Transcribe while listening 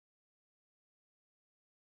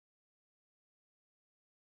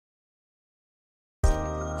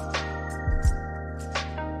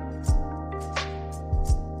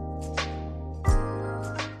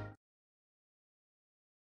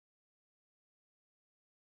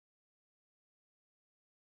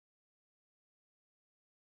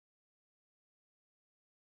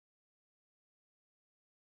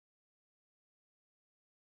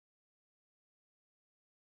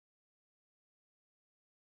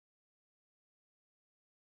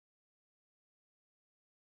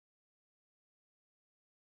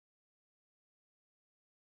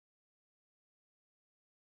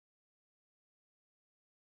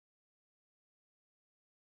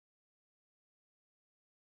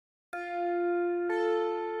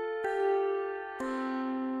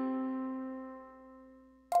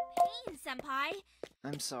senpai.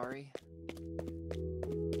 I'm sorry.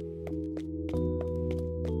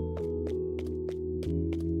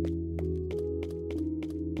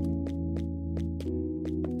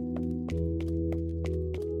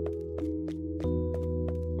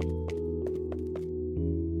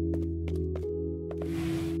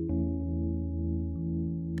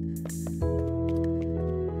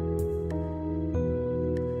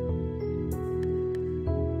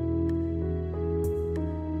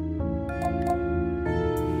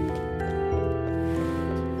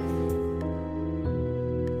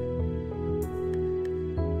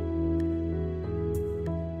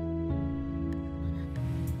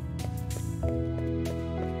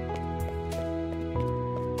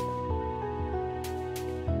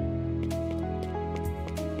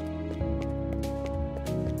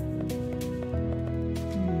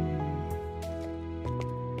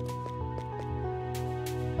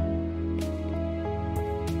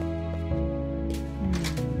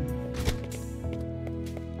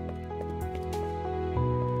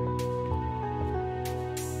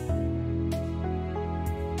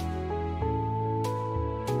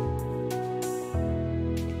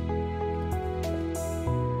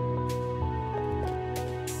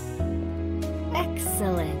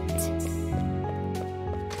 Excellent.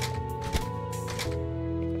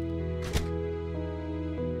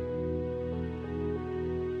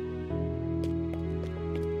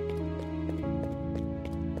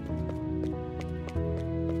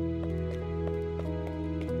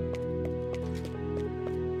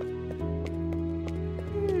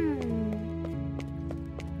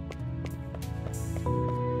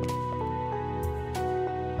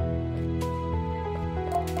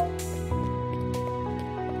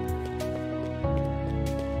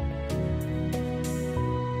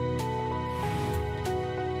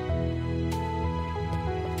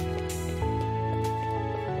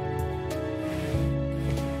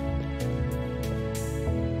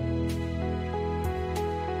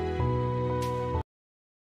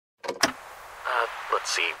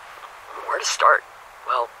 Let's see, where to start?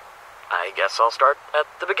 Well, I guess I'll start at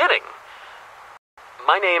the beginning.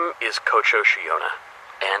 My name is Kocho Shiona,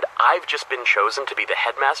 and I've just been chosen to be the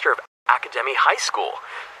headmaster of Academy High School.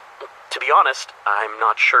 To be honest, I'm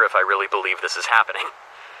not sure if I really believe this is happening.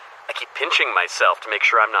 I keep pinching myself to make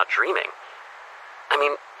sure I'm not dreaming. I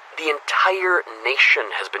mean, the entire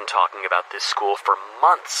nation has been talking about this school for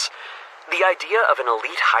months. The idea of an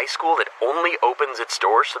elite high school that only opens its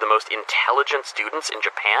doors to the most intelligent students in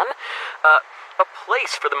Japan? A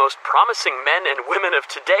place for the most promising men and women of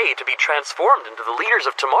today to be transformed into the leaders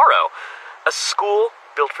of tomorrow. A school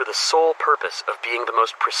built for the sole purpose of being the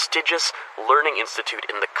most prestigious learning institute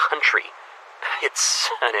in the country. It's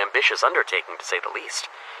an ambitious undertaking, to say the least.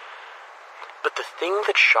 But the thing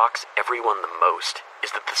that shocks everyone the most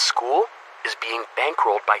is that the school is being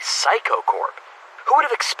bankrolled by Psycho Corp. Who would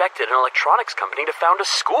have expected an electronics company to found a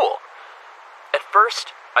school? At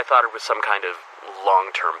first, I thought it was some kind of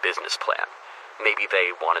long-term business plan. Maybe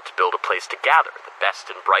they wanted to build a place to gather the best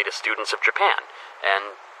and brightest students of Japan,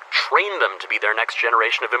 and train them to be their next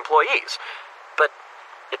generation of employees. But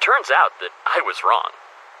it turns out that I was wrong.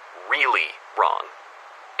 Really wrong.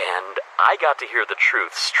 And I got to hear the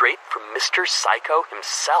truth straight from Mr. Psycho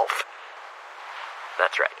himself.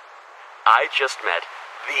 That's right. I just met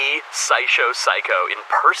the Psycho in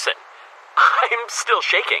person. I'm still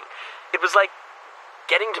shaking. It was like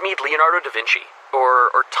getting to meet Leonardo da Vinci,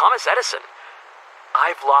 or Thomas Edison.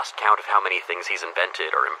 I've lost count of how many things he's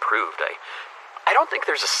invented or improved. I don't think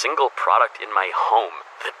there's a single product in my home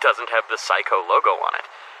that doesn't have the Psycho logo on it.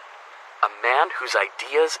 A man whose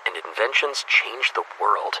ideas and inventions changed the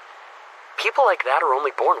world. People like that are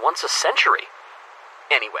only born once a century.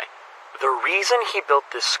 Anyway, the reason he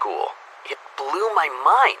built this school, it blew my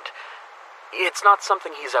mind. It's not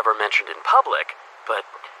something he's ever mentioned in public, but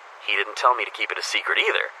he didn't tell me to keep it a secret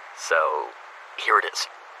either, so here it is.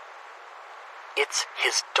 It's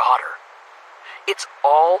his daughter. It's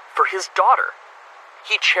all for his daughter.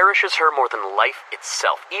 He cherishes her more than life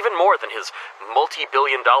itself, even more than his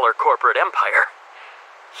multi-billion-dollar corporate empire.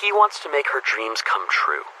 He wants to make her dreams come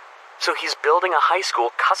true, so he's building a high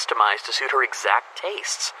school customized to suit her exact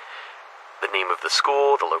tastes. The name of the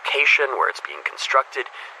school, the location where it's being constructed,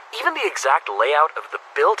 even the exact layout of the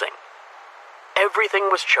building. Everything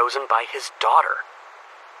was chosen by his daughter.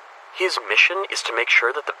 His mission is to make sure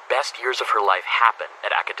that the best years of her life happen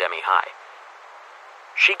at Academy High.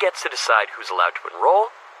 She gets to decide who's allowed to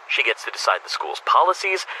enroll, she gets to decide the school's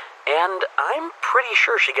policies, and I'm pretty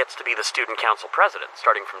sure she gets to be the student council president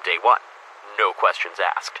starting from day one. No questions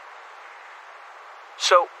asked.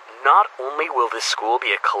 So, not only will this school be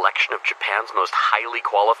a collection of Japan's most highly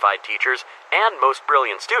qualified teachers and most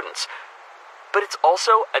brilliant students, but it's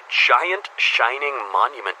also a giant, shining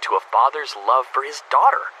monument to a father's love for his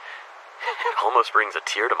daughter. It almost brings a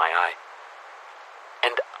tear to my eye.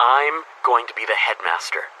 And I'm going to be the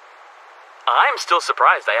headmaster. I'm still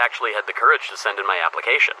surprised I actually had the courage to send in my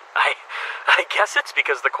application. I guess it's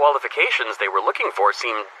because the qualifications they were looking for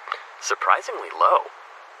seemed surprisingly low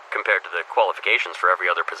compared to the qualifications for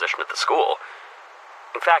every other position at the school.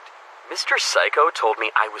 In fact, Mr. Psycho told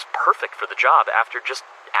me I was perfect for the job after just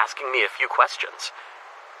asking me a few questions.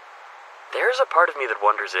 There's a part of me that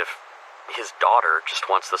wonders if his daughter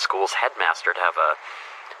just wants the school's headmaster to have a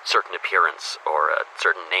certain appearance or a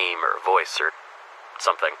certain name or voice or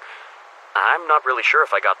something. I'm not really sure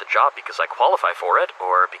if I got the job because I qualify for it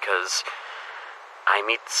or because I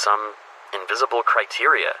meet some invisible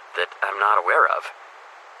criteria that I'm not aware of.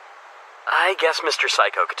 I guess Mr.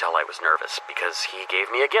 Psycho could tell I was nervous because he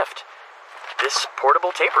gave me a gift. This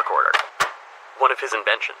portable tape recorder. One of his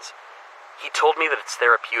inventions. He told me that it's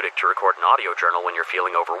therapeutic to record an audio journal when you're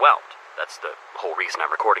feeling overwhelmed. That's the whole reason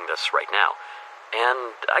I'm recording this right now.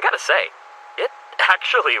 And I gotta say, it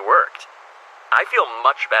actually worked. I feel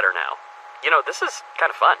much better now. You know, this is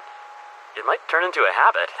kind of fun. It might turn into a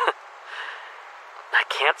habit. I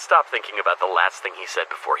can't stop thinking about the last thing he said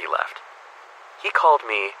before he left. He called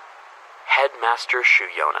me Headmaster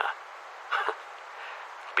Shuyona.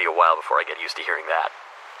 It'll be a while before I get used to hearing that.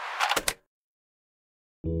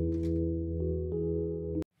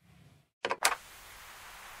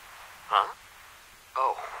 Huh?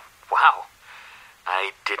 Oh, wow.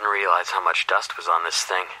 I didn't realize how much dust was on this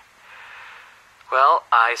thing. Well,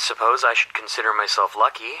 I suppose I should consider myself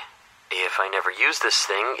lucky. If I never use this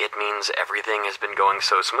thing, it means everything has been going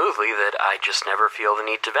so smoothly that I just never feel the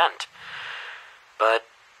need to vent. But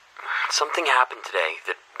something happened today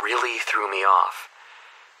that really threw me off.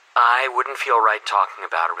 I wouldn't feel right talking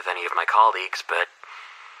about it with any of my colleagues, but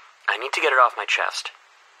I need to get it off my chest.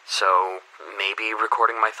 So maybe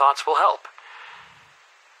recording my thoughts will help.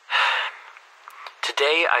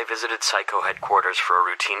 Today I visited Psycho headquarters for a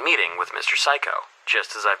routine meeting with Mr. Psycho,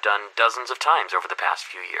 just as I've done dozens of times over the past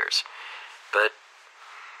few years. But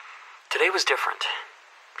today was different.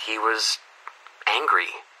 He was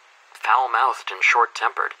angry, foul-mouthed and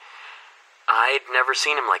short-tempered. I'd never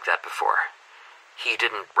seen him like that before. He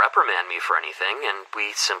didn't reprimand me for anything, and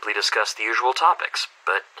we simply discussed the usual topics,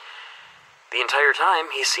 but the entire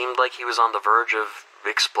time he seemed like he was on the verge of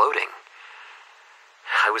exploding.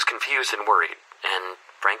 I was confused and worried, and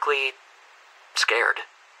frankly, scared.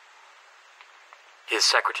 His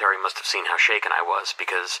secretary must have seen how shaken I was,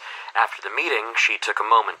 because after the meeting, she took a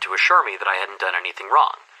moment to assure me that I hadn't done anything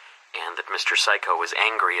wrong, and that Mr. Psycho was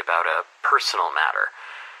angry about a personal matter.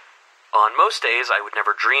 On most days, I would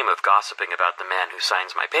never dream of gossiping about the man who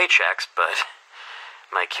signs my paychecks, but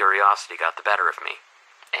my curiosity got the better of me,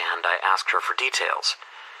 and I asked her for details.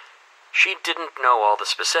 She didn't know all the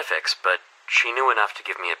specifics, but she knew enough to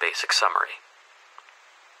give me a basic summary.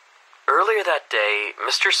 Earlier that day,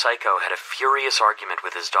 Mr. Psycho had a furious argument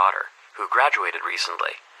with his daughter, who graduated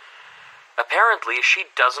recently. Apparently,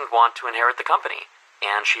 she doesn't want to inherit the company,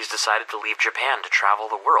 and she's decided to leave Japan to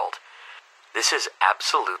travel the world. This is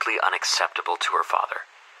absolutely unacceptable to her father,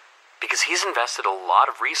 because he's invested a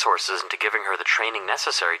lot of resources into giving her the training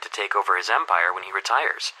necessary to take over his empire when he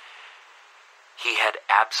retires. He had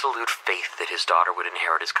absolute faith that his daughter would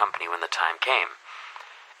inherit his company when the time came,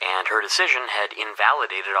 and her decision had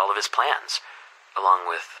invalidated all of his plans, along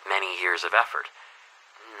with many years of effort,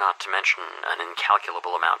 not to mention an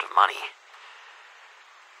incalculable amount of money.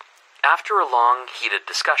 After a long, heated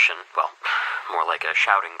discussion, well, more like a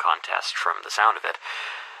shouting contest from the sound of it,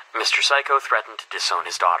 Mr. Psycho threatened to disown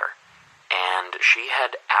his daughter, and she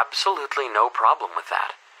had absolutely no problem with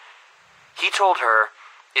that. He told her,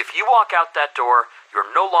 "If you walk out that door,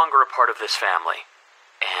 you're no longer a part of this family."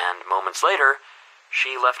 And moments later,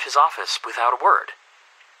 she left his office without a word.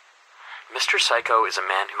 Mr. Psycho is a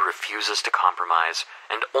man who refuses to compromise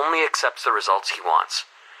and only accepts the results he wants.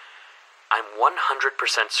 I'm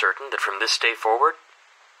 100% certain that from this day forward,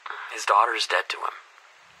 his daughter is dead to him.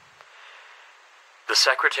 The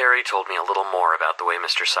secretary told me a little more about the way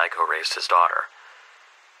Mr. Psycho raised his daughter.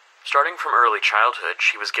 Starting from early childhood,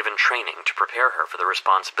 she was given training to prepare her for the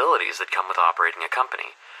responsibilities that come with operating a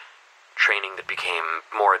company. Training that became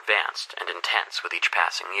more advanced and intense with each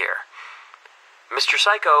passing year. Mr.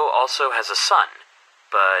 Psycho also has a son,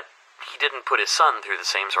 but he didn't put his son through the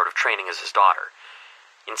same sort of training as his daughter.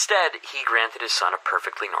 Instead, he granted his son a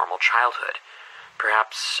perfectly normal childhood,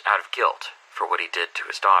 perhaps out of guilt for what he did to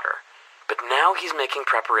his daughter. But now he's making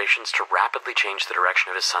preparations to rapidly change the direction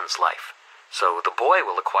of his son's life. So the boy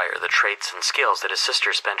will acquire the traits and skills that his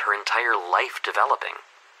sister spent her entire life developing.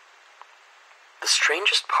 The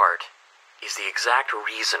strangest part is the exact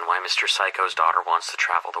reason why Mr. Psycho's daughter wants to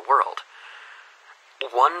travel the world.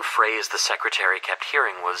 One phrase the secretary kept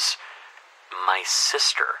hearing was, "my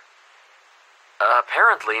sister."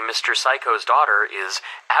 Apparently, Mr. Psycho's daughter is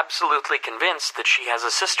absolutely convinced that she has a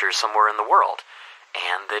sister somewhere in the world,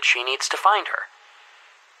 and that she needs to find her.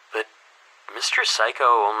 But Mr.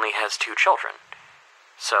 Psycho only has 2 children.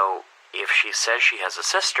 So, if she says she has a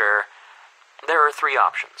sister, there are 3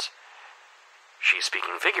 options. She's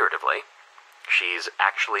speaking figuratively, she's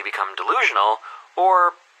actually become delusional,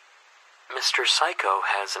 or Mr. Psycho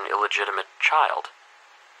has an illegitimate child.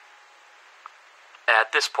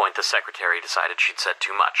 At this point, the secretary decided she'd said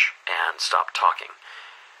too much, and stopped talking.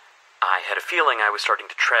 I had a feeling I was starting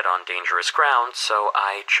to tread on dangerous ground, so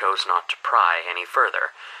I chose not to pry any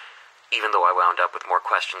further. Even though I wound up with more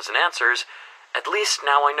questions than answers, at least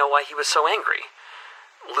now I know why he was so angry.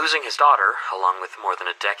 Losing his daughter, along with more than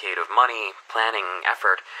a decade of money, planning,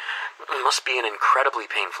 effort, must be an incredibly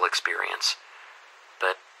painful experience.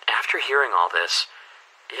 But after hearing all this,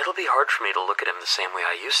 it'll be hard for me to look at him the same way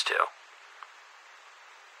I used to.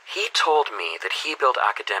 He told me that he built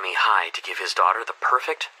Academy High to give his daughter the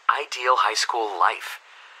perfect, ideal high school life.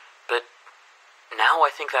 But now I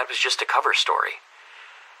think that was just a cover story.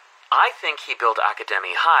 I think he built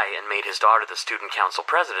Academy High and made his daughter the student council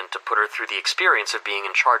president to put her through the experience of being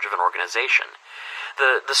in charge of an organization.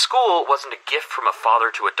 The school wasn't a gift from a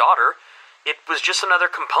father to a daughter. It was just another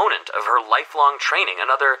component of her lifelong training,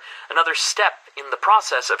 another step in the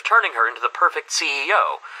process of turning her into the perfect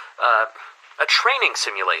CEO. A training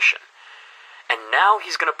simulation. And now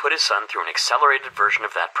he's going to put his son through an accelerated version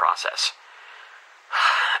of that process.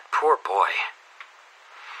 Poor boy.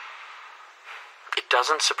 It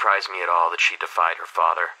doesn't surprise me at all that she defied her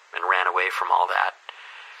father and ran away from all that.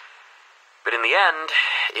 But in the end,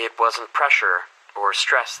 it wasn't pressure or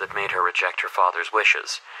stress that made her reject her father's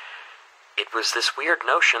wishes. It was this weird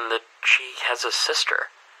notion that she has a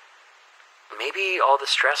sister. Maybe all the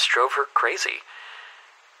stress drove her crazy.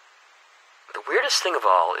 The weirdest thing of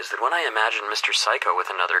all is that when I imagine Mr. Psycho with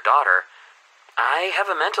another daughter, I have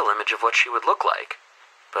a mental image of what she would look like.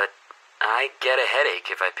 But I get a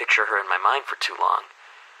headache if I picture her in my mind for too long.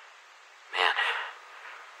 Man,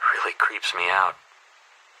 really creeps me out.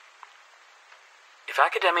 If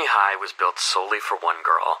Academy High was built solely for one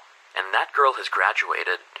girl, and that girl has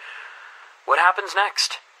graduated, what happens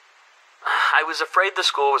next? I was afraid the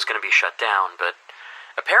school was going to be shut down, but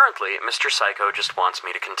apparently Mr. Psycho just wants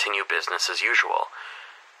me to continue business as usual.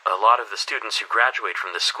 A lot of the students who graduate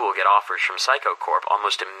from this school get offers from Psycho Corp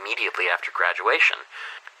almost immediately after graduation.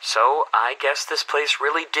 So I guess this place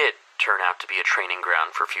really did turn out to be a training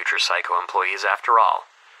ground for future Psycho employees after all.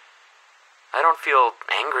 I don't feel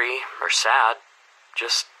angry or sad,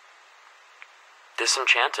 just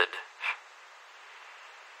disenchanted.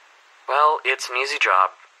 Well, it's an easy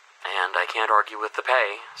job, and I can't argue with the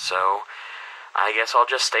pay, so I guess I'll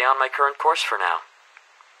just stay on my current course for now.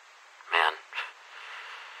 Man,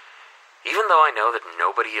 even though I know that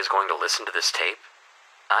nobody is going to listen to this tape,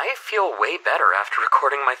 I feel way better after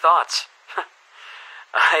recording my thoughts.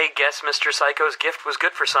 I guess Mr. Psycho's gift was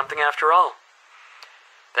good for something after all.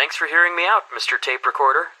 Thanks for hearing me out, Mr. Tape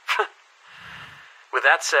Recorder. With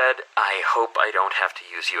that said, I hope I don't have to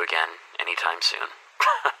use you again anytime soon.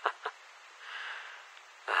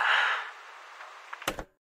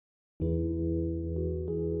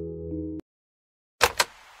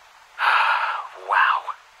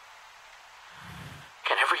 Wow.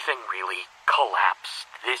 Can everything really collapse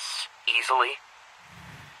this easily?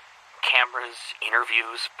 Cameras,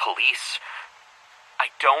 interviews, police. I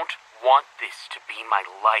don't want this to be my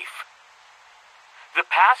life. The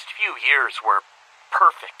past few years were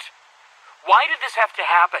perfect. Why did this have to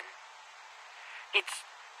happen?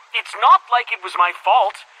 It's not like it was my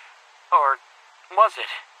fault. Or was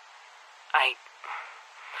it? I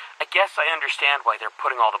guess I understand why they're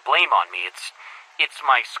putting all the blame on me. It's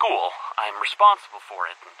my school. I'm responsible for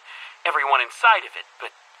it, and everyone inside of it,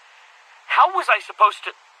 but how was I supposed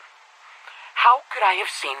to... How could I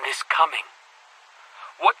have seen this coming?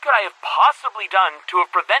 What could I have possibly done to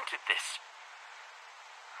have prevented this?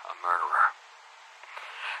 A murderer.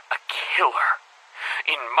 A killer.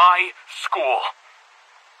 In my school.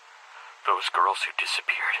 Those girls who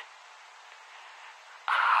disappeared.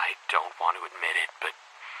 I don't want to admit it, but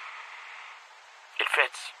it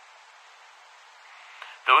fits.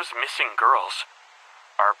 Those missing girls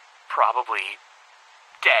are probably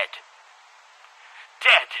dead.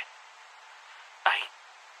 Dead.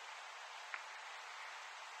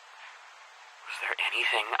 Was there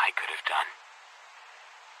anything I could have done?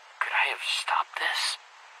 Could I have stopped this?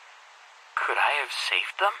 Could I have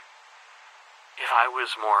saved them? If I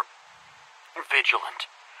was more vigilant,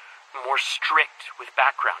 more strict with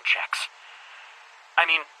background checks. I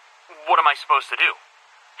mean, what am I supposed to do?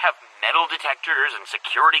 Have metal detectors and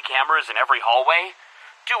security cameras in every hallway?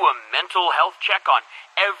 Do a mental health check on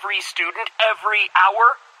every student every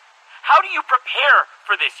hour? How do you prepare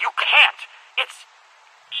for this? You can't.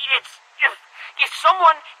 If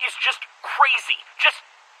someone is just crazy, just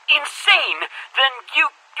insane, then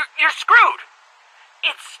you're screwed.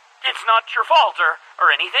 It's not your fault or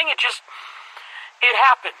anything. It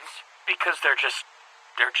happens because they're just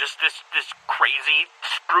this crazy,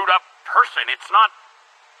 screwed up person. It's not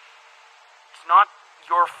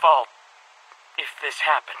your fault if this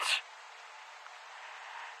happens.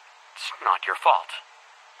 It's not your fault.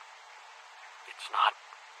 It's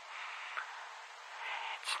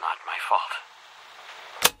not my fault.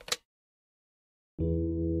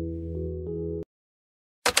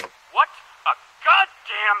 What a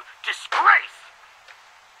goddamn disgrace!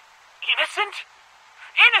 Innocent?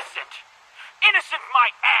 Innocent! Innocent my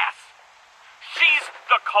ass! She's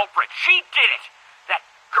the culprit. She did it! That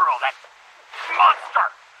girl, that monster!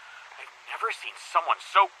 I've never seen someone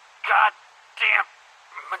so goddamn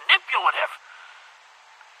manipulative.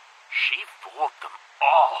 She fooled them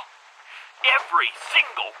all. Every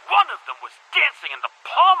single one of them was dancing in the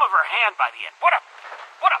palm of her hand by the end. What a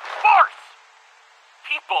farce!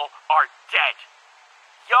 People are dead.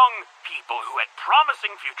 Young people who had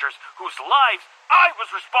promising futures, whose lives I was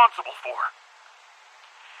responsible for.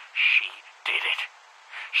 She did it.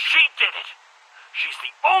 She did it. She's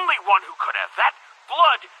the only one who could have. That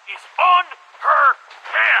blood is on her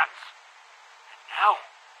hands. And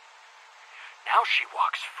now she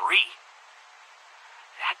walks free.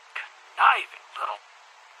 That conniving little...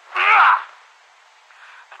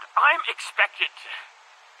 And I'm expected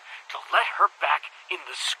to let her back in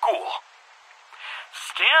the school.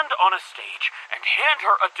 Stand on a stage and hand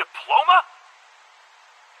her a diploma?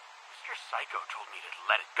 Mr. Psycho told me to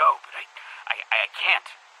let it go, but I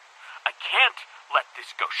can't. I can't let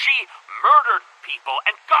this go. She murdered people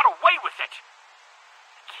and got away with it.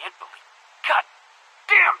 I can't believe... God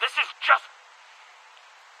damn, this is just...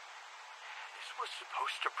 This was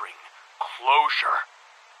supposed to bring closure.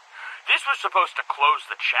 This was supposed to close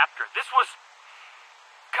the chapter. This was...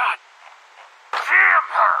 God damn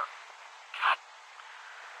her! God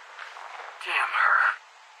damn her.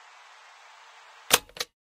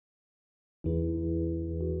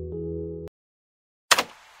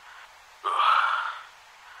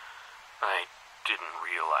 I didn't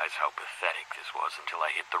realize how pathetic this was until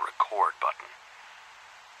I hit the record button.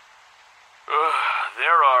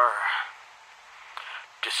 There are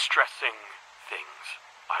distressing things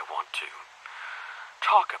I want to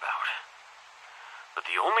talk about. But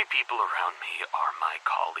the only people around me are my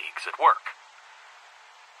colleagues at work.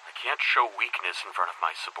 I can't show weakness in front of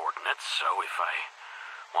my subordinates, so if I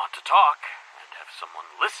want to talk and have someone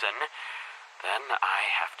listen, then I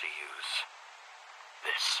have to use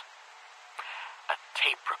this. A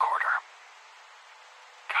tape recorder.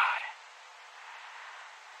 God.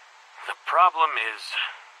 The problem is,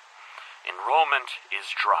 enrollment is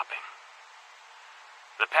dropping.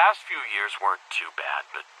 The past few years weren't too bad,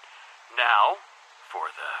 but now, for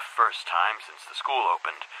the first time since the school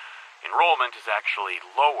opened, enrollment is actually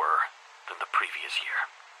lower than the previous year.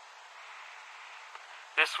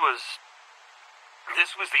 This was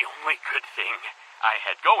the only good thing I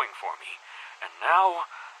had going for me, and now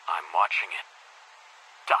I'm watching it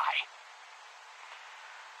die.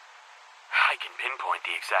 I can pinpoint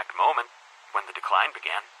the exact moment when the decline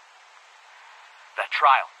began. That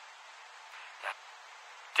trial. That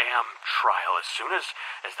damn trial. As soon as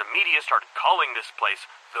the media started calling this place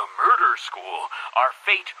the murder school, our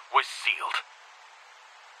fate was sealed.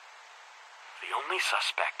 The only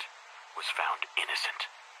suspect was found innocent.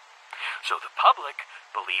 So the public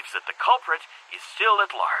believes that the culprit is still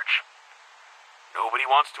at large. Nobody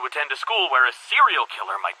wants to attend a school where a serial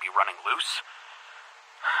killer might be running loose.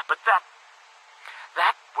 But that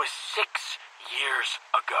was 6 years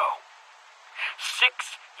ago.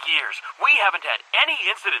 6 years. We haven't had any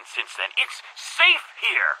incidents since then. It's safe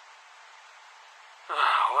here.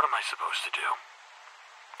 What am I supposed to do?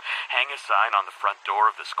 Hang a sign on the front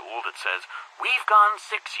door of the school that says, "We've gone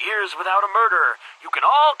 6 years without a murder. You can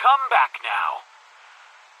all come back now."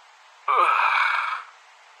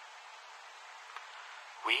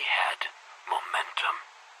 We had momentum.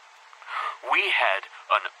 We had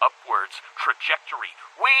an upwards trajectory.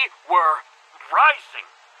 We were rising,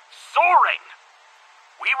 soaring.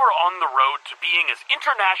 we were on the road to being as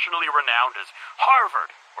internationally renowned as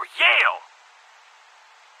Harvard or Yale.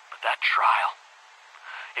 But that trial,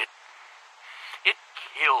 it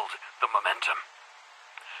killed the momentum.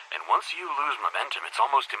 And once you lose momentum, it's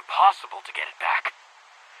almost impossible to get it back.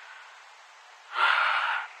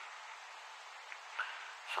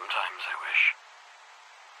 Sometimes I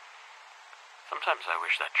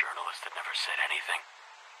wish that journalist had never said anything.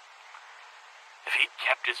 If he'd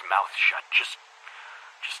kept his mouth shut, just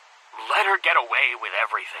let her get away with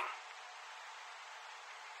everything.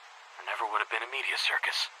 There never would have been a media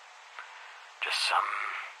circus. Just some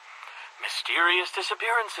mysterious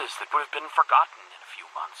disappearances that would have been forgotten in a few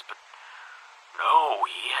months, but no,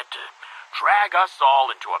 he had to drag us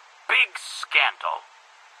all into a big scandal.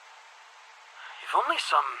 If only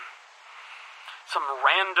some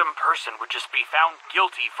random person would just be found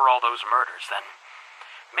guilty for all those murders, then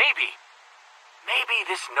maybe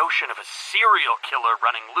this notion of a serial killer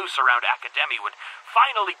running loose around Academy would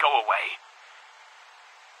finally go away.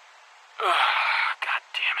 God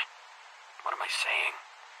damn it. What am I saying?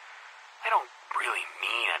 I don't really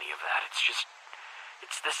mean any of that.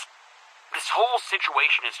 It's this whole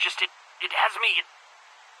situation is just, it has me,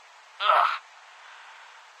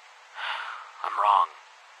 I'm wrong,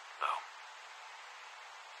 though.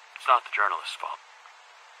 It's not the journalist's fault.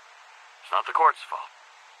 It's not the court's fault.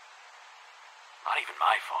 Not even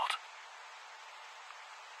my fault.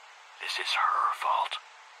 This is her fault.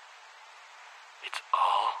 It's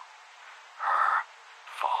all her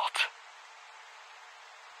fault.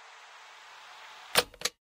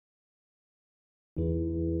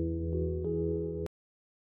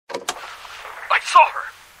 I saw her!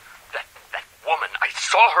 That woman, I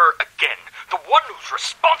saw her again. The one who's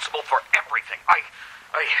responsible for everything.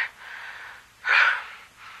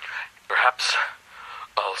 Perhaps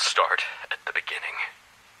I'll start at the beginning.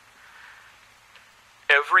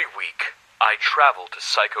 Every week, I travel to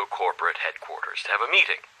Psycho Corporate headquarters to have a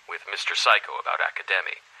meeting with Mr. Psycho about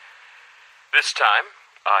Academy. This time,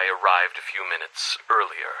 I arrived a few minutes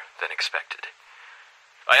earlier than expected.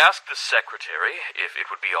 I asked the secretary if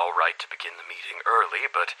it would be all right to begin the meeting early,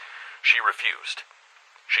 but she refused.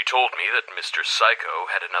 She told me that Mr. Psycho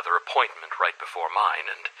had another appointment right before mine,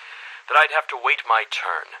 and that I'd have to wait my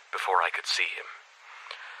turn before I could see him.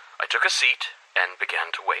 I took a seat and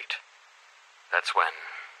began to wait. That's when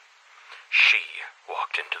she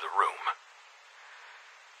walked into the room.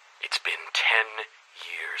 It's been 10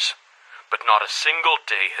 years, but not a single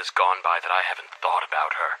day has gone by that I haven't thought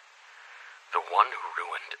about her. The one who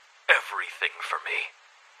ruined everything for me.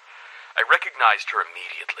 I recognized her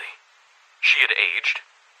immediately. She had aged,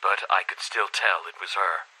 but I could still tell it was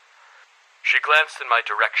her. She glanced in my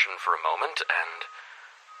direction for a moment, and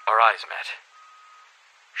our eyes met.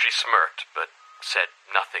 She smirked, but said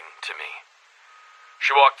nothing to me.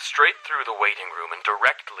 She walked straight through the waiting room and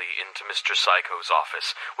directly into Mr. Psycho's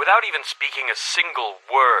office, without even speaking a single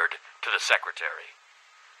word to the secretary.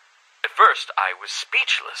 At first, I was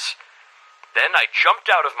speechless. Then I jumped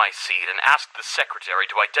out of my seat and asked the secretary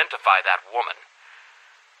to identify that woman.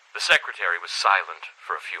 The secretary was silent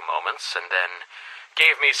for a few moments, and then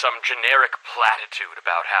gave me some generic platitude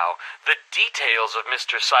about how the details of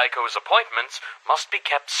Mr. Psycho's appointments must be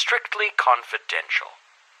kept strictly confidential.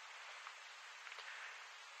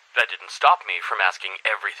 That didn't stop me from asking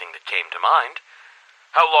everything that came to mind.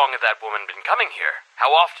 How long had that woman been coming here?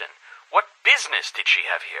 How often? What business did she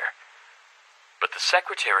have here? But the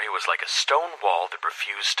secretary was like a stone wall that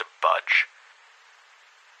refused to budge.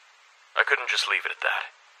 I couldn't just leave it at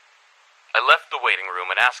that. I left the waiting room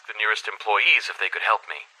and asked the nearest employees if they could help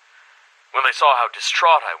me. When they saw how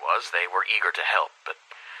distraught I was, they were eager to help, but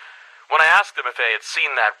when I asked them if they had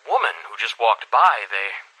seen that woman who just walked by,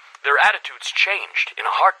 their attitudes changed in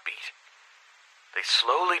a heartbeat. They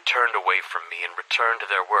slowly turned away from me and returned to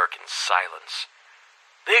their work in silence.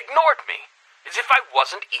 They ignored me, as if I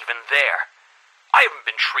wasn't even there. I haven't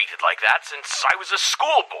been treated like that since I was a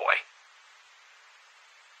schoolboy.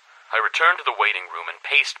 I returned to the waiting room and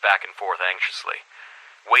paced back and forth anxiously,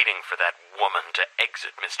 waiting for that woman to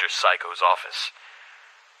exit Mr. Psycho's office.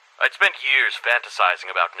 I'd spent years fantasizing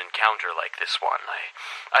about an encounter like this one.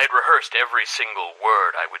 I had rehearsed every single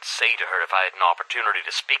word I would say to her if I had an opportunity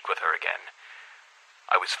to speak with her again.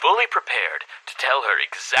 I was fully prepared to tell her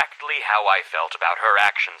exactly how I felt about her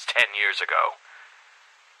actions 10 years ago.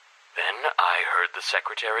 Then I heard the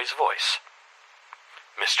secretary's voice.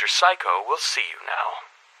 Mr. Psycho will see you now.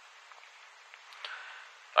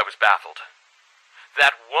 I was baffled.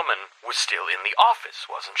 That woman was still in the office,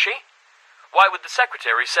 wasn't she? Why would the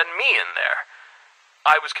secretary send me in there?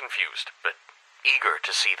 I was confused, but eager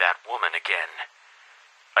to see that woman again.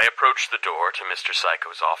 I approached the door to Mr.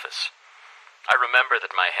 Psycho's office. I remember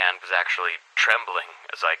that my hand was actually trembling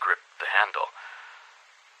as I gripped the handle.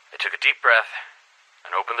 I took a deep breath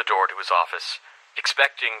and opened the door to his office,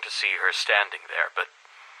 expecting to see her standing there, but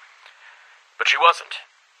she wasn't.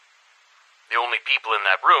 The only people in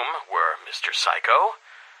that room were Mr. Psycho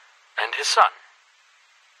and his son.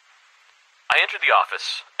 I entered the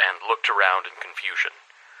office and looked around in confusion,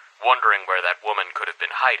 wondering where that woman could have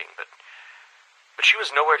been hiding, but she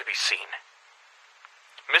was nowhere to be seen.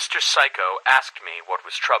 Mr. Psycho asked me what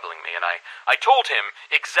was troubling me, and I told him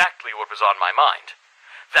exactly what was on my mind.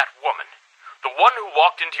 That woman, the one who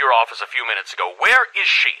walked into your office a few minutes ago, where is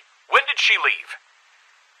she? When did she leave?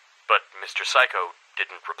 But Mr. Psycho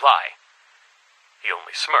didn't reply. He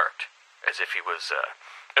only smirked, as if he was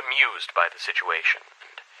amused by the situation,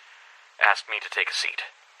 and asked me to take a seat.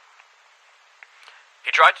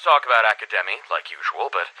 He tried to talk about academy, like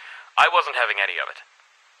usual, but I wasn't having any of it.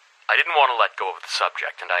 I didn't want to let go of the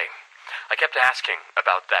subject, and I kept asking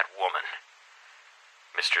about that woman.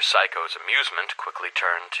 Mr. Psycho's amusement quickly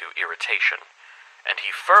turned to irritation, and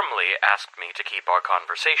he firmly asked me to keep our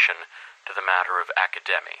conversation to the matter of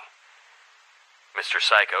academy. Mr.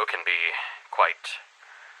 Psycho can be quite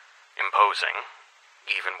imposing,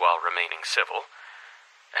 even while remaining civil,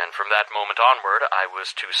 and from that moment onward I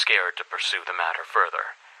was too scared to pursue the matter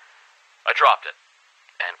further. I dropped it,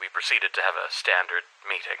 and we proceeded to have a standard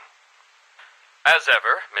meeting. As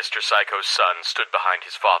ever, Mr. Psycho's son stood behind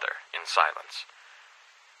his father in silence.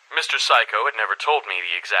 Mr. Psycho had never told me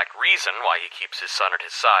the exact reason why he keeps his son at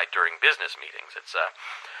his side during business meetings. It's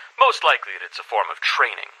most likely that it's a form of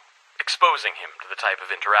training, exposing him to the type of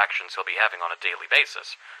interactions he'll be having on a daily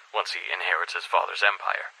basis once he inherits his father's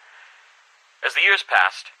empire. As the years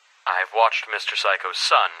passed, I've watched Mr. Psycho's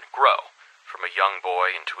son grow from a young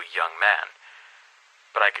boy into a young man,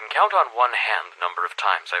 but I can count on one hand the number of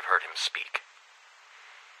times I've heard him speak.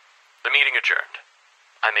 The meeting adjourned.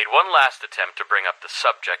 I made one last attempt to bring up the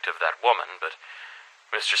subject of that woman, but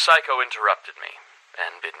Mr. Psycho interrupted me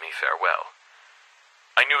and bid me farewell.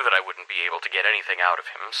 I knew that I wouldn't be able to get anything out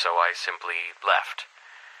of him, so I simply left.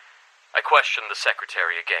 I questioned the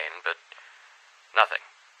secretary again, but nothing.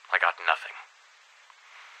 I got nothing.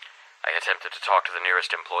 I attempted to talk to the nearest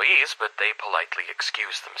employees, but they politely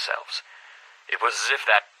excused themselves. It was as if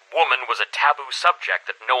that woman was a taboo subject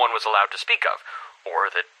that no one was allowed to speak of, or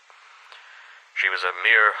that she was a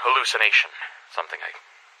mere hallucination, something I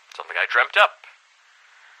dreamt up.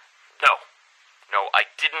 No, I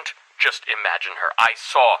didn't just imagine her. I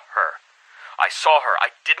saw her. I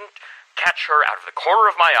didn't catch her out of the corner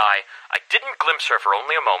of my eye. I didn't glimpse her for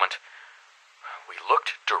only a moment. We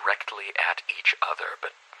looked directly at each other,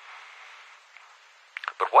 but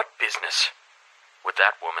what business would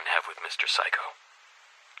that woman have with Mr. Psycho?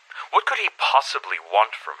 What could he possibly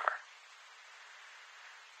want from her?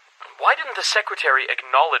 Why didn't the secretary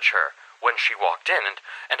acknowledge her when she walked in,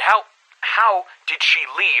 and how did she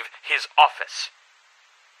leave his office?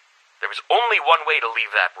 There was only one way to leave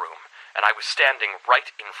that room, and I was standing right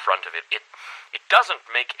in front of it. It doesn't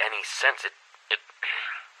make any sense.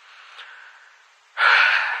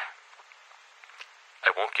 I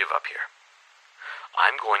won't give up here.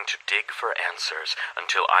 I'm going to dig for answers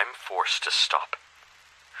until I'm forced to stop.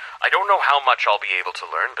 I don't know how much I'll be able to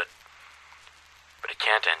learn, but it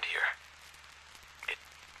can't end here.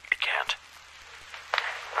 It can't.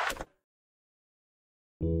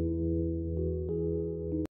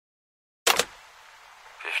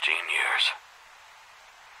 Years.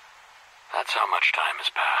 That's how much time has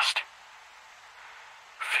passed.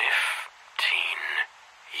 15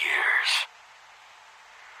 years.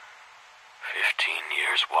 15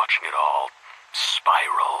 years watching it all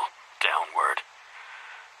spiral downward.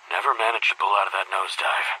 Never managed to pull out of that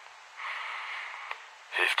nosedive.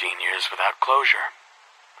 15 years without closure.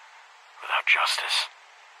 Without justice.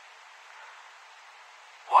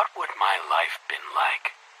 What would my life been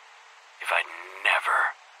like if I'd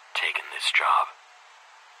never taken this job?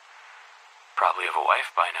 Probably have a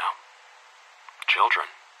wife by now.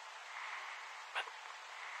 Children. But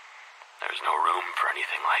there's no room for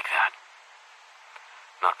anything like that.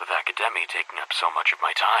 Not with academy taking up so much of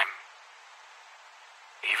my time.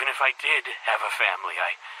 Even if I did have a family,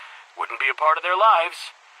 I wouldn't be a part of their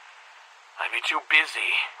lives. I'd be too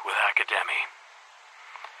busy with academy.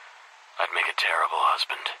 I'd make a terrible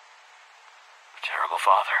husband. A terrible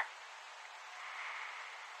father.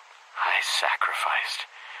 I sacrificed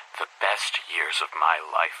the best years of my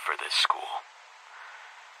life for this school.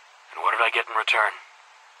 And what did I get in return?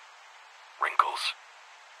 Wrinkles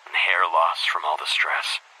and hair loss from all the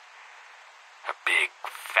stress. A big,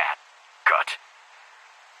 fat gut.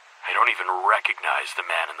 I don't even recognize the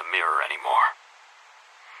man in the mirror anymore.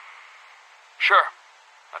 Sure,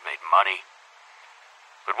 I've made money.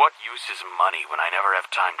 But what use is money when I never have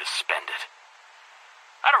time to spend it?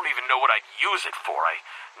 I don't even know what I'd use it for. I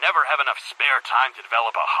never have enough spare time to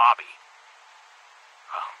develop a hobby.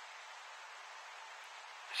 Well,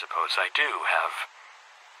 I suppose I do have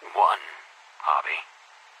one hobby.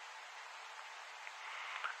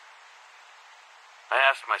 I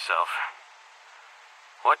asked myself,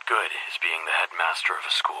 what good is being the headmaster of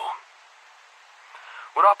a school?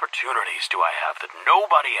 What opportunities do I have that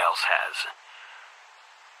nobody else has?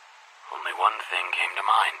 Only one thing came to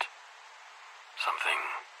mind.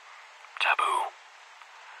 Something taboo.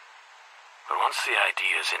 But once the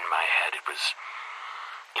idea's in my head, it was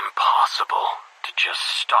impossible to just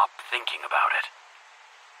stop thinking about it.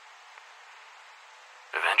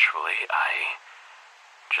 Eventually, I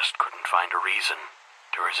just couldn't find a reason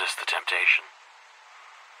to resist the temptation.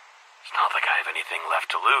 It's not like I have anything left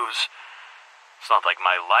to lose. It's not like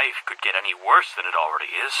my life could get any worse than it already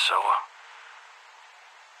is, so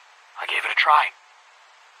I gave it a try.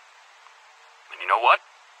 And you know what?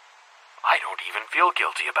 I don't even feel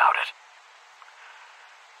guilty about it.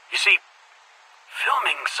 You see,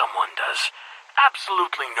 filming someone does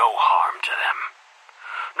absolutely no harm to them.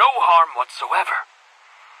 No harm whatsoever.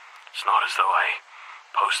 It's not as though I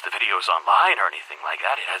post the videos online or anything like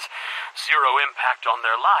that. It has zero impact on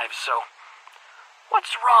their lives, so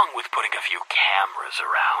what's wrong with putting a few cameras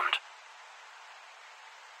around?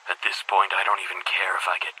 At this point, I don't even care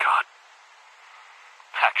if I get caught.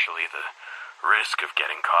 Actually, the risk of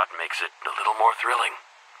getting caught makes it a little more thrilling.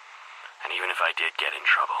 And even if I did get in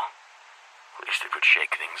trouble, at least it would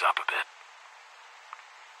shake things up a bit.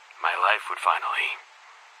 My life would finally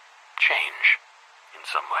change in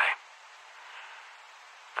some way.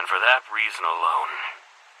 And for that reason alone,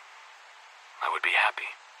 I would be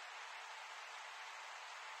happy.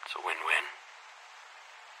 It's a win-win.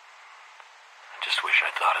 I just wish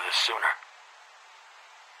I'd thought of this sooner.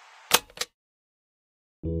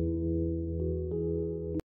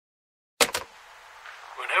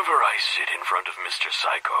 Whenever I sit in front of Mr.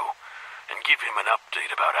 Psycho and give him an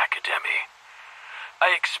update about Academy,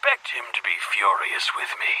 I expect him to be furious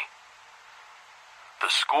with me. The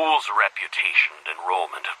school's reputation and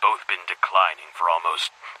enrollment have both been declining for almost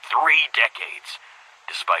 3 decades,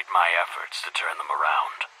 despite my efforts to turn them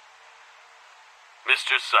around.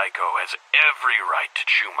 Mr. Psycho has every right to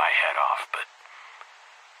chew my head off, but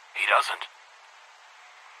he doesn't.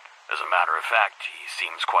 As a matter of fact, he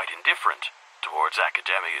seems quite indifferent towards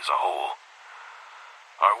Academy as a whole.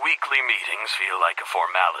 Our weekly meetings feel like a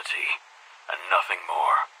formality, and nothing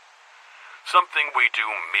more. Something we do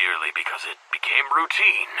merely because it became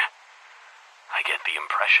routine. I get the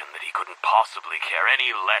impression that he couldn't possibly care any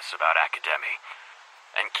less about Academy,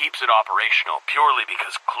 and keeps it operational purely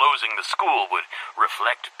because closing the school would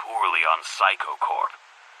reflect poorly on Psycho Corp.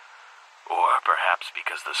 Or perhaps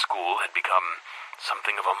because the school had become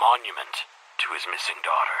something of a monument to his missing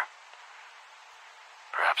daughter.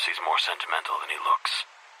 Perhaps he's more sentimental than he looks.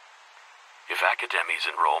 If Academy's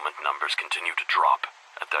enrollment numbers continue to drop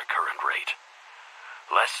at their current rate,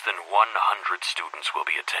 less than 100 students will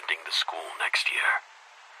be attending the school next year.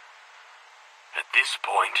 At this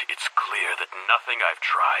point, it's clear that nothing I've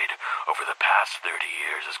tried over the past 30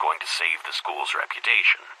 years is going to save the school's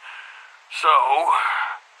reputation. So,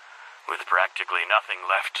 with practically nothing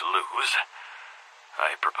left to lose,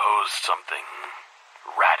 I proposed something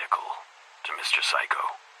radical to Mr.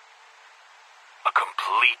 Psycho. A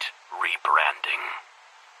complete rebranding.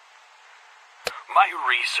 My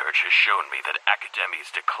research has shown me that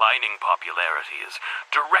Academy's declining popularity is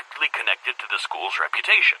directly connected to the school's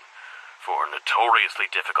reputation for notoriously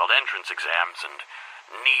difficult entrance exams and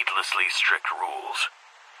needlessly strict rules.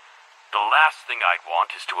 The last thing I'd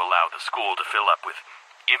want is to allow the school to fill up with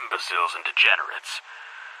imbeciles and degenerates,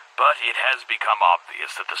 but it has become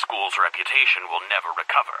obvious that the school's reputation will never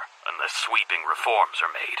recover unless sweeping reforms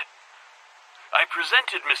are made. I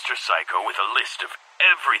presented Mr. Psycho with a list of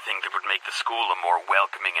everything that would make the school a more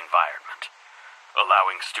welcoming environment,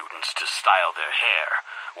 allowing students to style their hair,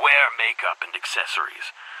 wear makeup and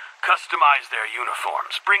accessories, customize their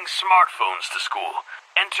uniforms, bring smartphones to school,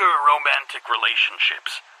 enter romantic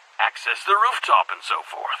relationships, access the rooftop, and so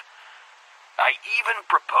forth. I even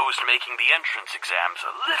proposed making the entrance exams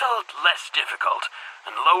a little less difficult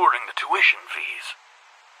and lowering the tuition fees.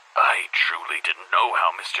 I truly didn't know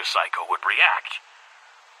how Mr. Psycho would react.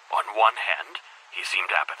 On one hand, he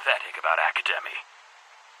seemed apathetic about Academy.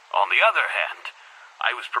 On the other hand,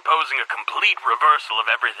 I was proposing a complete reversal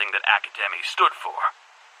of everything that Academy stood for.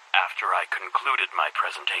 After I concluded my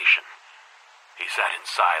presentation, He sat in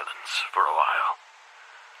silence for a while.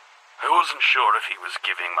 I wasn't sure if he was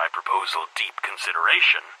giving my proposal deep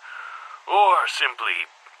consideration, or simply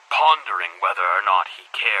pondering whether or not he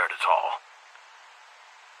cared at all.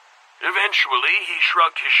 Eventually, he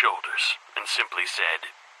shrugged his shoulders and simply said,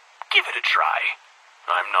 "Give it a try.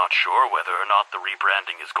 I'm not sure whether or not the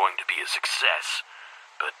rebranding is going to be a success,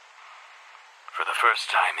 but for the first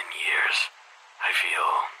time in years, I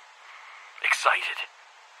feel excited.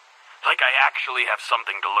 Like I actually have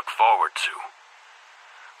something to look forward to.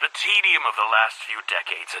 The tedium of the last few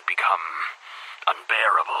decades had become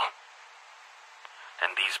unbearable.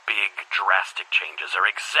 And these big, drastic changes are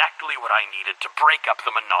exactly what I needed to break up the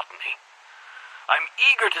monotony. I'm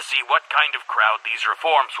eager to see what kind of crowd these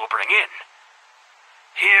reforms will bring in.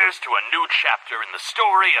 Here's to a new chapter in the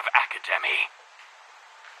story of Academy."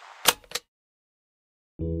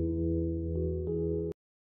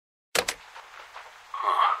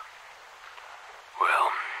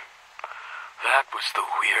 Well, that was the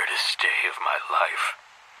weirdest day of my life.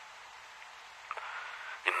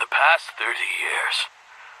 In the past 30 years,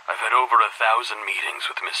 I've had over 1,000 meetings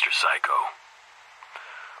with Mr. Psycho.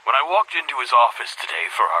 When I walked into his office today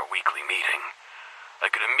for our weekly meeting, I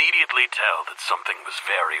could immediately tell that something was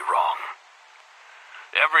very wrong.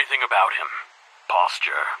 Everything about him,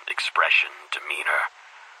 posture, expression, demeanor,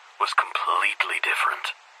 was completely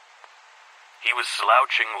different. He was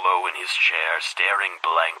slouching low in his chair, staring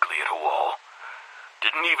blankly at a wall.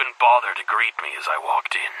 Didn't even bother to greet me as I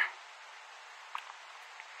walked in.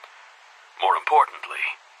 More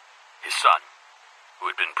importantly, his son, who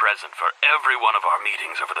had been present for every one of our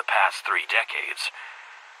meetings over the past 3 decades,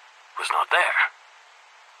 was not there.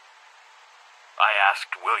 I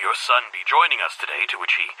asked, "Will your son be joining us today?" To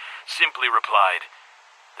which he simply replied,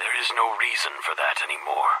 "There is no reason for that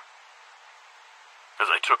anymore." As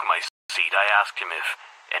I took my seat, I asked him if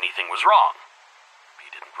anything was wrong. He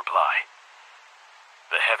didn't reply.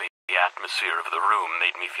 The heavy atmosphere of the room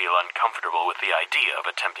made me feel uncomfortable with the idea of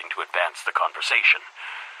attempting to advance the conversation,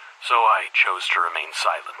 so I chose to remain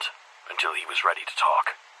silent until he was ready to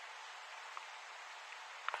talk.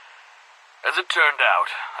 As it turned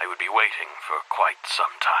out, I would be waiting for quite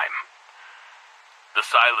some time. The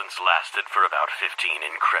silence lasted for about 15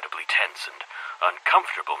 incredibly tense and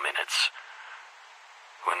uncomfortable minutes.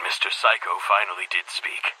 When Mr. Psycho finally did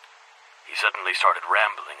speak, he suddenly started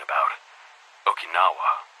rambling about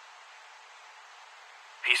Okinawa.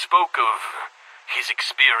 He spoke of his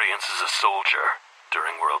experience as a soldier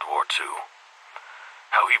during World War II,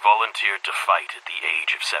 how he volunteered to fight at the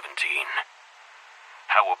age of 17,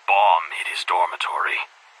 how a bomb hit his dormitory,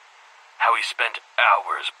 how he spent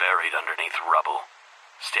hours buried underneath rubble,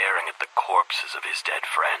 staring at the corpses of his dead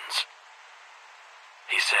friends.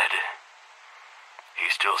 He said he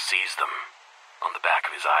still sees them on the back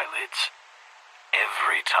of his eyelids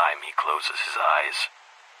every time he closes his eyes.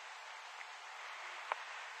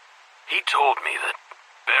 He told me that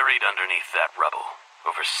buried underneath that rubble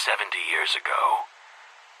over 70 years ago,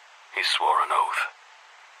 he swore an oath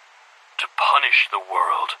to punish the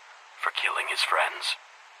world for killing his friends.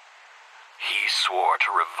 He swore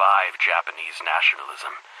to revive Japanese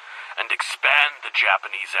nationalism and expand the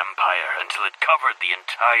Japanese empire until it covered the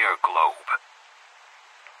entire globe.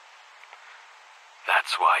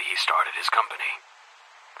 That's why he started his company.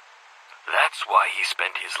 That's why he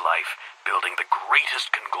spent his life building the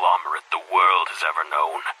greatest conglomerate the world has ever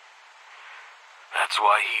known. That's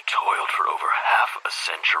why he toiled for over half a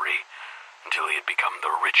century until he had become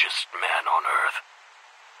the richest man on Earth.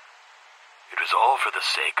 It was all for the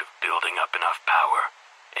sake of building up enough power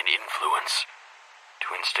and influence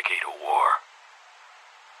to instigate a war.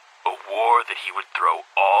 A war that he would throw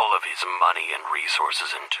all of his money and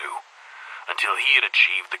resources into until he had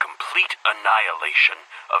achieved the complete annihilation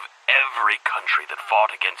of every country that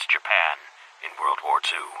fought against Japan in World War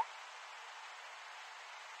II.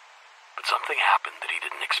 But something happened that he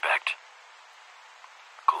didn't expect.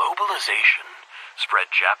 Globalization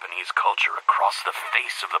spread Japanese culture across the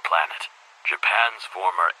face of the planet. Japan's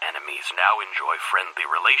former enemies now enjoy friendly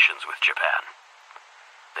relations with Japan.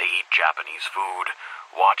 They eat Japanese food,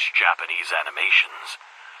 watch Japanese animations,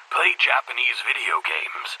 play Japanese video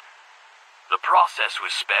games. The process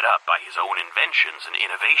was sped up by his own inventions and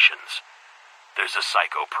innovations. There's a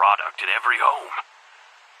Psycho product in every home.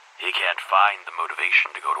 He can't find the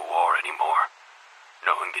motivation to go to war anymore,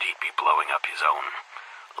 knowing that he'd be blowing up his own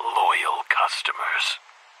loyal customers.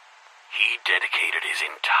 He dedicated his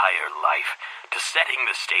entire life to setting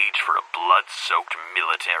the stage for a blood-soaked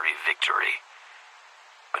military victory.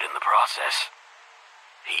 But in the process,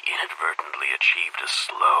 he inadvertently achieved a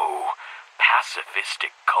slow,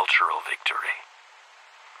 pacifistic cultural victory.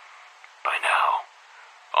 By now,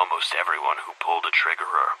 almost everyone who pulled a trigger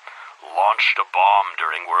or launched a bomb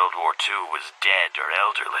during World War II was dead or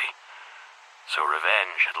elderly, so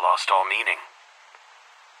revenge had lost all meaning.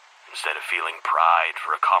 Instead of feeling pride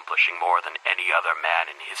for accomplishing more than any other man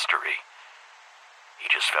in history, he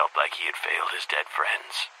just felt like he had failed his dead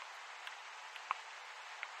friends.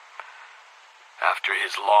 After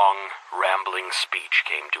his long, rambling speech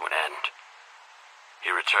came to an end, he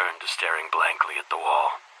returned to staring blankly at the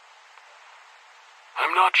wall.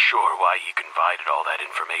 I'm not sure why he confided all that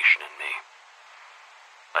information in me.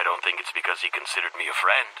 I don't think it's because he considered me a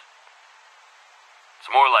friend. It's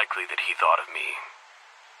more likely that he thought of me,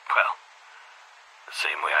 well, the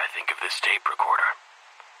same way I think of this tape recorder.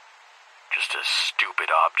 Just a stupid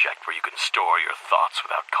object where you can store your thoughts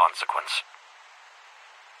without consequence.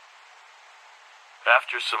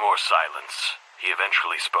 After some more silence, he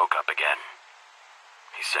eventually spoke up again.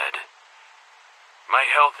 He said, "My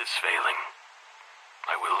health is failing.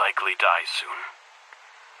 I will likely die soon.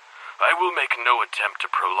 I will make no attempt to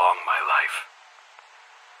prolong my life.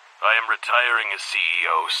 I am retiring as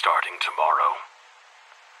CEO starting tomorrow.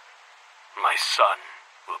 My son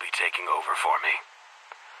will be taking over for me.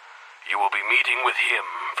 You will be meeting with him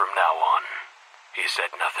from now on." He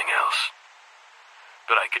said nothing else,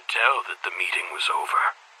 but I could tell that the meeting was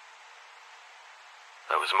over.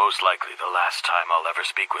 That was most likely the last time I'll ever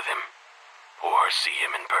speak with him, or see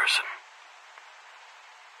him in person.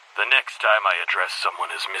 The next time I address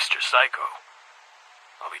someone as Mr. Psycho,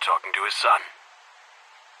 I'll be talking to his son.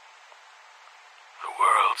 The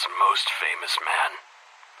world's most famous man.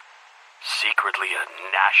 Secretly a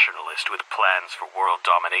nationalist with plans for world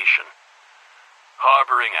domination.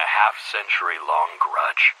 Harboring a half-century-long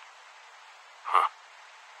grudge.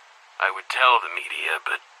 I would tell the media,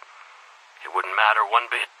 but it wouldn't matter one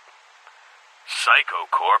bit. Psycho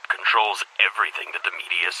Corp controls everything that the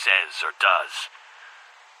media says or does.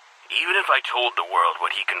 Even if I told the world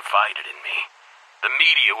what he confided in me, the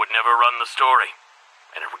media would never run the story,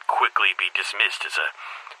 and it would quickly be dismissed as a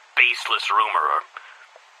baseless rumor or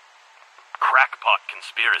crackpot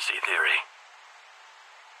conspiracy theory.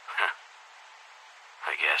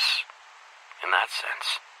 I guess, in that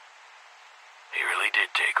sense, he really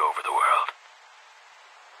did take over the world.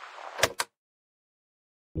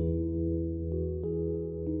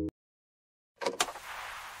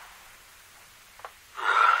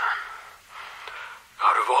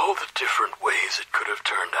 Out of all the different ways it could have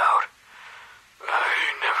turned out,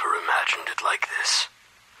 I never imagined it like this.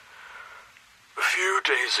 A few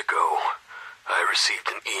days ago, I received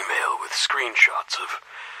an email with screenshots of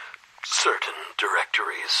certain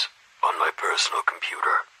directories on my personal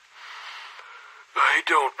computer. I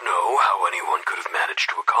don't know how anyone could have managed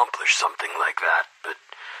to accomplish something like that, but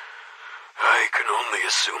I can only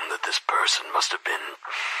assume that this person must have been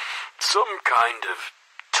some kind of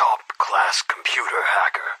top-class computer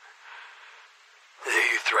hacker.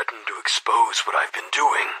 They threaten to expose what I've been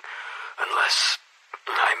doing unless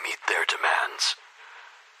I meet their demands.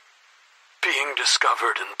 Being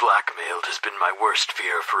discovered and blackmailed has been my worst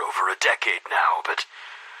fear for over a decade now, but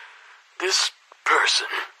this person,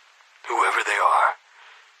 whoever they are,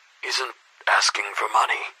 isn't asking for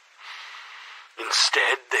money.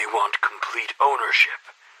 Instead, they want complete ownership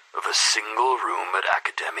of a single room at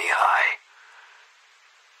Academy High.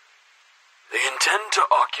 They intend to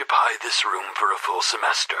occupy this room for a full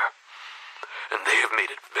semester, and they have made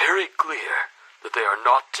it very clear that they are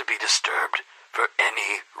not to be disturbed for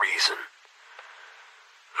any reason.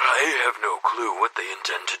 I have no clue what they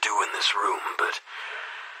intend to do in this room, but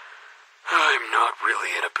I'm not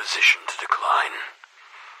really in a position to decline.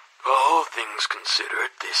 All things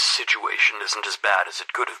considered, this situation isn't as bad as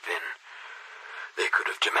it could have been. They could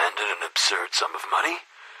have demanded an absurd sum of money,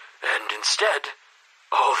 and instead,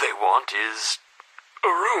 all they want is a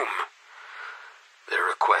room. Their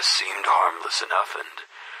request seemed harmless enough, and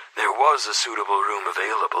there was a suitable room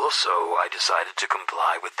available, so I decided to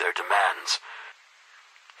comply with their demands.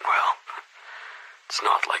 Well, it's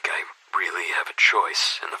not like I really have a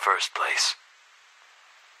choice in the first place.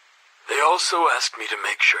 They also asked me to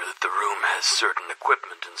make sure that the room has certain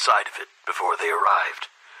equipment inside of it before they arrived.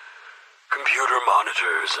 Computer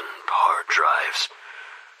monitors and hard drives.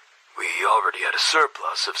 We already had a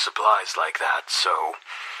surplus of supplies like that, so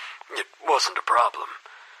it wasn't a problem.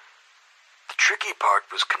 The tricky part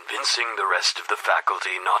was convincing the rest of the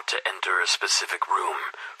faculty not to enter a specific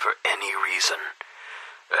room for any reason,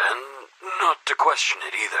 and not to question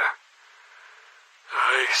it either.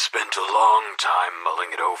 I spent a long time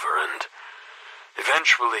mulling it over and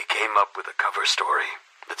eventually came up with a cover story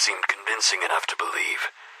that seemed convincing enough to believe.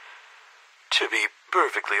 To be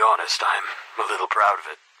perfectly honest, I'm a little proud of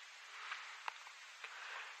it.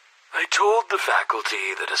 I told the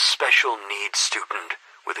faculty that a special needs student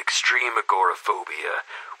with extreme agoraphobia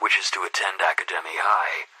wishes to attend Academy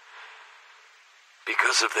High.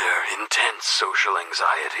 Because of their intense social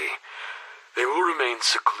anxiety, they will remain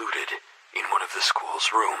secluded in one of the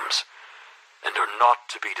school's rooms, and are not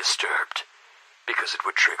to be disturbed, because it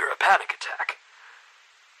would trigger a panic attack.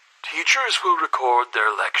 Teachers will record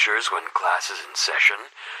their lectures when class is in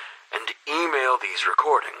session, and email these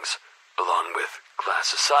recordings, along with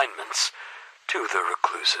class assignments, to the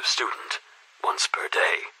reclusive student once per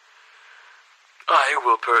day. I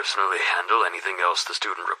will personally handle anything else the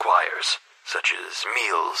student requires, such as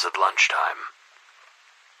meals at lunchtime.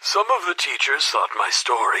 Some of the teachers thought my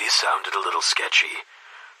story sounded a little sketchy,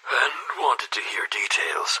 and wanted to hear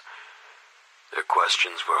details. Their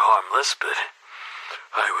questions were harmless, but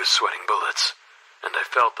I was sweating bullets, and I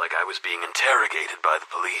felt like I was being interrogated by the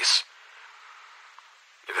police.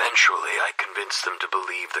 Eventually, I convinced them to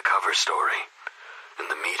believe the cover story, and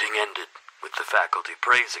the meeting ended with the faculty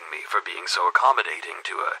praising me for being so accommodating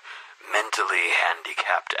to a mentally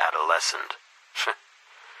handicapped adolescent.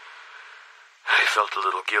 I felt a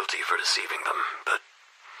little guilty for deceiving them, but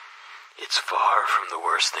it's far from the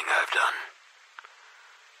worst thing I've done.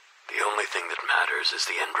 The only thing that matters is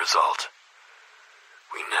the end result.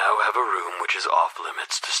 We now have a room which is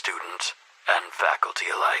off-limits to students and faculty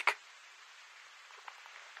alike.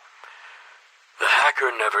 The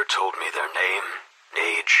hacker never told me their name,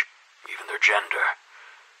 age, even their gender.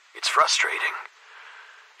 It's frustrating.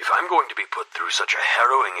 If I'm going to be put through such a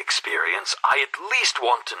harrowing experience, I at least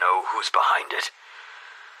want to know who's behind it.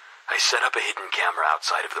 I set up a hidden camera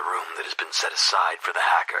outside of the room that has been set aside for the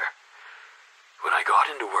hacker. When I got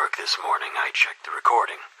into work this morning, I checked the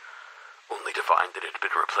recording, only to find that it had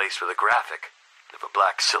been replaced with a graphic of a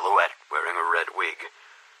black silhouette wearing a red wig,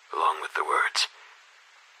 along with the words,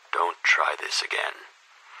 "Don't try this again."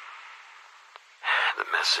 The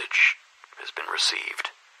message has been received,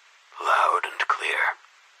 loud and clear.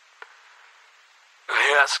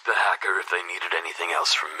 I asked the hacker if they needed anything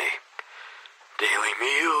else from me. Daily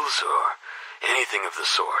meals or anything of the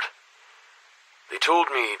sort. They told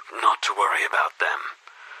me not to worry about them,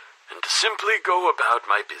 and to simply go about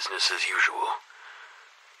my business as usual.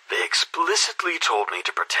 They explicitly told me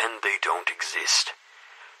to pretend they don't exist.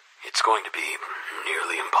 It's going to be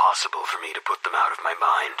nearly impossible for me to put them out of my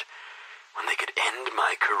mind when they could end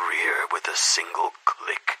my career with a single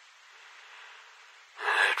click.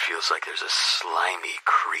 It feels like there's a slimy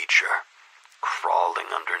creature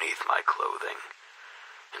crawling underneath my clothing,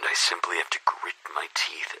 and I simply have to grit my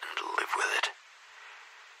teeth and live with it.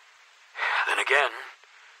 Then again,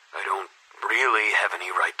 I don't really have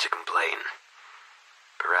any right to complain.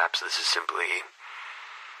 Perhaps this is simply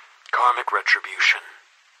karmic retribution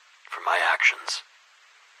for my actions.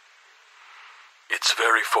 It's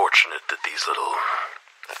very fortunate that these little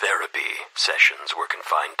therapy sessions were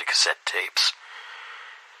confined to cassette tapes.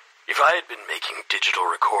 If I had been making digital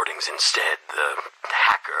recordings instead, the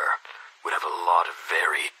hacker would have a lot of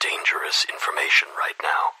very dangerous information right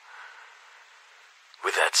now.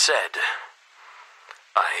 With that said,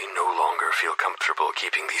 I no longer feel comfortable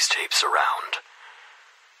keeping these tapes around.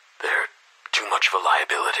 They're too much of a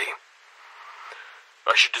liability.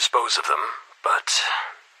 I should dispose of them, but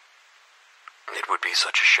it would be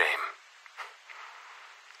such a shame.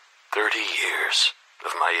 30 years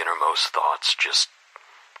of my innermost thoughts just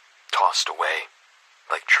tossed away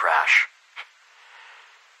like trash.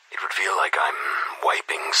 It would feel like I'm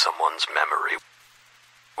wiping someone's memory.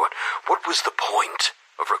 What was the point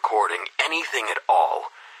of recording anything at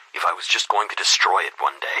all if I was just going to destroy it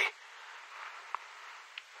one day?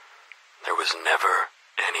 There was never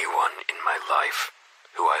anyone in my life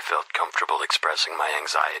who I felt comfortable expressing my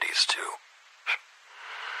anxieties to.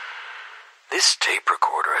 This tape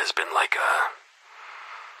recorder has been like a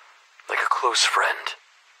close friend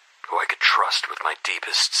who I could trust with my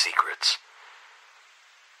deepest secrets.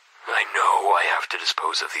 I know I have to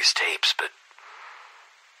dispose of these tapes, but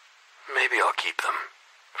maybe I'll keep them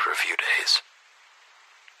for a few days.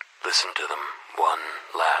 Listen to them one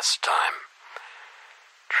last time.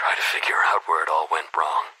 Try to figure out where it all went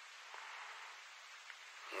wrong.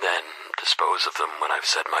 Then dispose of them when I've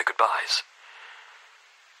said my goodbyes.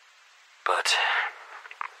 But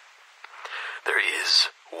there is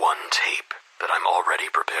one tape that I'm already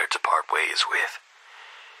prepared to part ways with.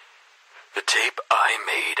 The tape I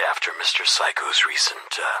made after Mr. Psycho's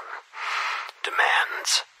recent,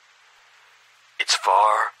 demands. It's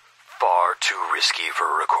far, far too risky for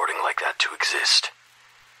a recording like that to exist.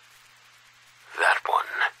 That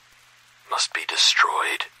one must be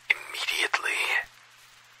destroyed immediately.